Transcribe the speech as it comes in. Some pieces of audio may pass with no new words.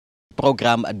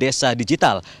program desa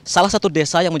digital. Salah satu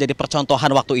desa yang menjadi percontohan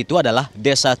waktu itu adalah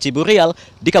Desa CIBURIAL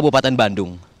di Kabupaten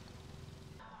Bandung.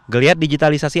 Geliat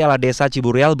digitalisasi ala Desa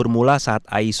CIBURIAL bermula saat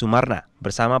Ai Sumarna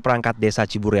bersama perangkat Desa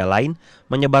CIBURIAL lain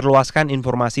menyebarluaskan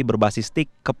informasi berbasis TIK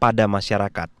kepada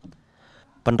masyarakat.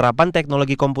 Penerapan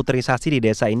teknologi komputerisasi di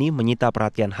desa ini menyita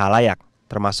perhatian halayak,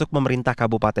 termasuk pemerintah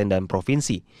kabupaten dan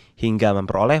provinsi, hingga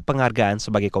memperoleh penghargaan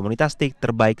sebagai komunitas TIK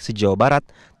terbaik se-Jawa Barat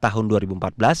tahun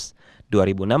 2014,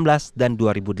 2016, dan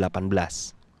 2018.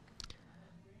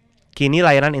 Kini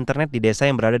layanan internet di desa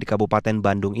yang berada di Kabupaten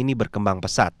Bandung ini berkembang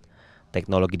pesat.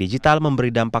 Teknologi digital memberi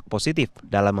dampak positif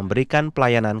dalam memberikan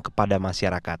pelayanan kepada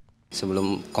masyarakat.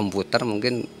 Sebelum komputer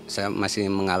mungkin saya masih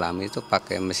mengalami itu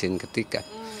pakai mesin ketik.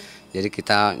 Jadi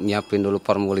kita nyiapin dulu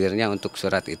formulirnya untuk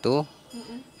surat itu.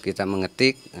 Kita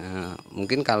mengetik,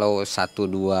 mungkin kalau 1-2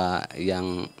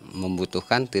 yang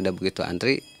membutuhkan tidak begitu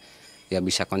antri, ya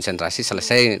bisa konsentrasi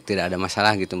selesai, tidak ada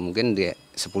masalah gitu, mungkin di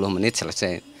 10 menit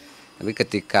selesai. Tapi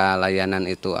ketika layanan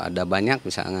itu ada banyak,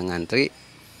 misalnya ngantri,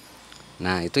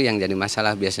 nah itu yang jadi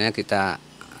masalah, biasanya kita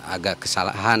agak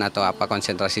kesalahan atau apa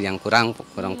konsentrasi yang kurang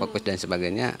fokus dan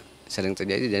sebagainya, sering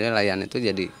terjadi, jadi layanan itu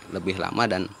jadi lebih lama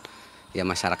dan ya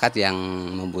masyarakat yang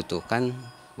membutuhkan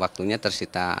waktunya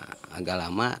tersita agak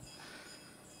lama,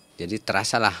 jadi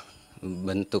terasalah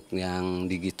bentuk yang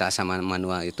digital sama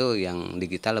manual itu, yang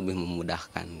digital lebih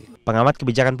memudahkan. Pengamat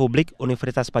kebijakan publik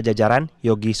Universitas Padjadjaran,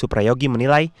 Yogi Suprayogi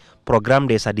menilai program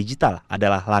desa digital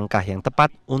adalah langkah yang tepat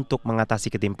untuk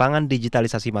mengatasi ketimpangan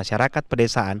digitalisasi masyarakat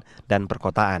pedesaan dan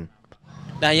perkotaan.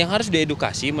 Nah, yang harus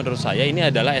diedukasi menurut saya ini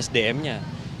adalah SDM-nya.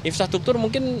 Infrastruktur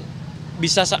mungkin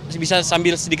bisa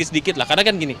sambil sedikit-sedikit lah, karena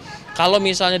kan gini, kalau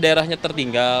misalnya daerahnya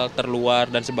tertinggal, terluar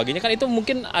dan sebagainya kan itu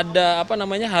mungkin ada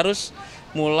harus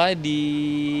mulai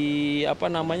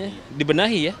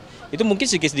dibenahi ya. Itu mungkin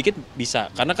sedikit-sedikit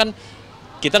bisa, karena kan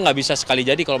kita nggak bisa sekali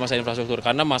jadi kalau masalah infrastruktur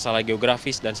karena masalah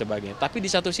geografis dan sebagainya. Tapi di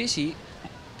satu sisi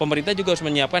pemerintah juga harus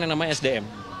menyiapkan yang namanya SDM.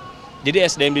 Jadi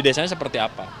SDM di desanya seperti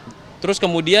apa? Terus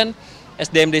kemudian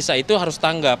SDM desa itu harus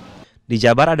tanggap. Di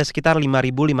Jabar ada sekitar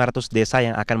 5.500 desa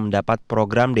yang akan mendapat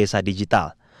program desa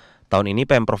digital. Tahun ini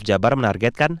Pemprov Jabar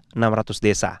menargetkan 600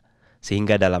 desa,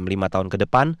 sehingga dalam 5 tahun ke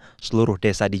depan seluruh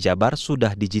desa di Jabar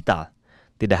sudah digital.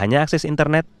 Tidak hanya akses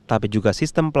internet, tapi juga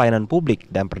sistem pelayanan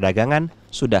publik dan perdagangan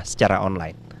sudah secara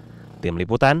online. Tim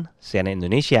Liputan, CNN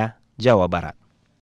Indonesia, Jawa Barat.